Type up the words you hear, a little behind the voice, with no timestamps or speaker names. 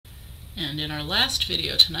And in our last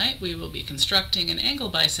video tonight, we will be constructing an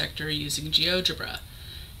angle bisector using GeoGebra.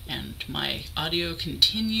 And my audio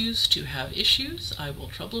continues to have issues. I will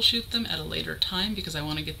troubleshoot them at a later time because I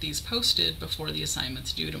want to get these posted before the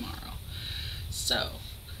assignment's due tomorrow. So,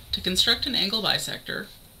 to construct an angle bisector,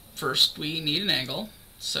 first we need an angle.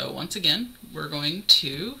 So once again, we're going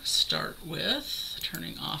to start with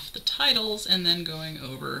turning off the titles and then going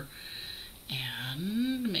over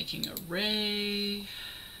and making a ray.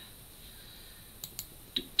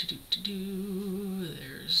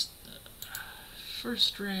 There's the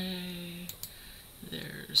first ray,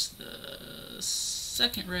 there's the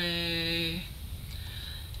second ray,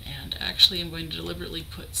 and actually I'm going to deliberately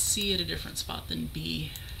put C at a different spot than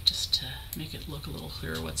B just to make it look a little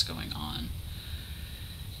clearer what's going on.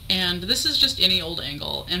 And this is just any old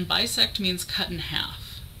angle, and bisect means cut in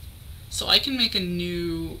half. So I can make a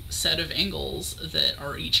new set of angles that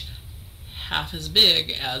are each half as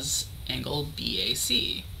big as angle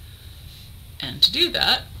BAC. And to do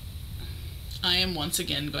that, I am once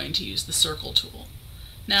again going to use the circle tool.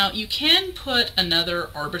 Now you can put another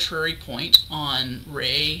arbitrary point on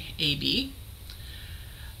ray AB,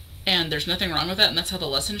 and there's nothing wrong with that, and that's how the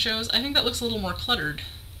lesson shows. I think that looks a little more cluttered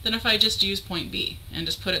than if I just use point B and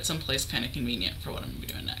just put it someplace kind of convenient for what I'm going to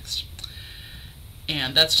be doing next.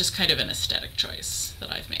 And that's just kind of an aesthetic choice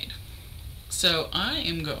that I've made. So I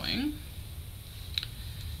am going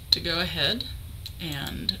to go ahead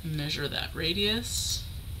and measure that radius,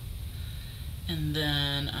 and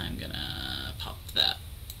then I'm gonna pop that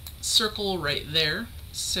circle right there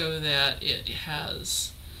so that it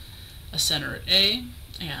has a center at A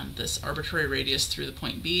and this arbitrary radius through the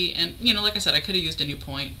point B. And you know, like I said, I could have used a new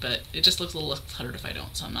point, but it just looks a little less cluttered if I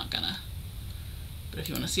don't, so I'm not gonna. But if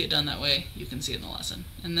you want to see it done that way, you can see it in the lesson.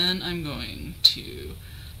 And then I'm going to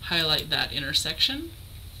highlight that intersection.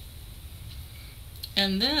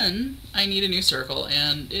 And then I need a new circle,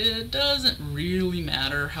 and it doesn't really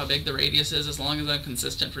matter how big the radius is as long as I'm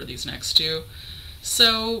consistent for these next two.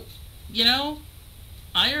 So, you know,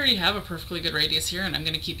 I already have a perfectly good radius here and I'm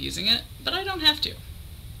going to keep using it, but I don't have to.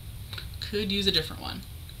 Could use a different one.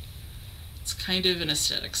 It's kind of an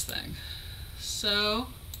aesthetics thing. So,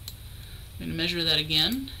 I'm going to measure that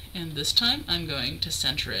again, and this time I'm going to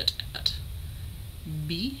center it at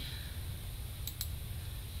B.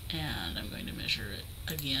 And I'm going to measure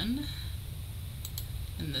it again,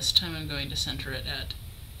 and this time I'm going to center it at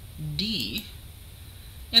D.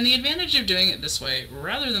 And the advantage of doing it this way,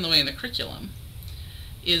 rather than the way in the curriculum,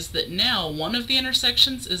 is that now one of the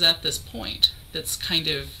intersections is at this point that's kind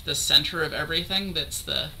of the center of everything, that's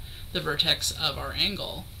the vertex of our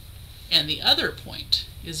angle, and the other point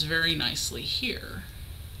is very nicely here.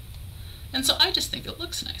 And so I just think it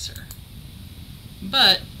looks nicer.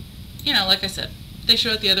 But, you know, like I said, they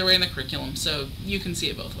show it the other way in the curriculum, so you can see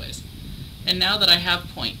it both ways. And now that I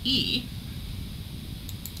have point E,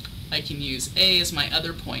 I can use A as my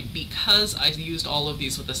other point because I used all of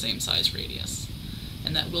these with the same size radius.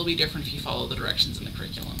 And that will be different if you follow the directions in the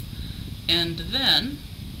curriculum. And then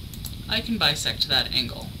I can bisect that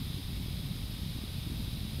angle.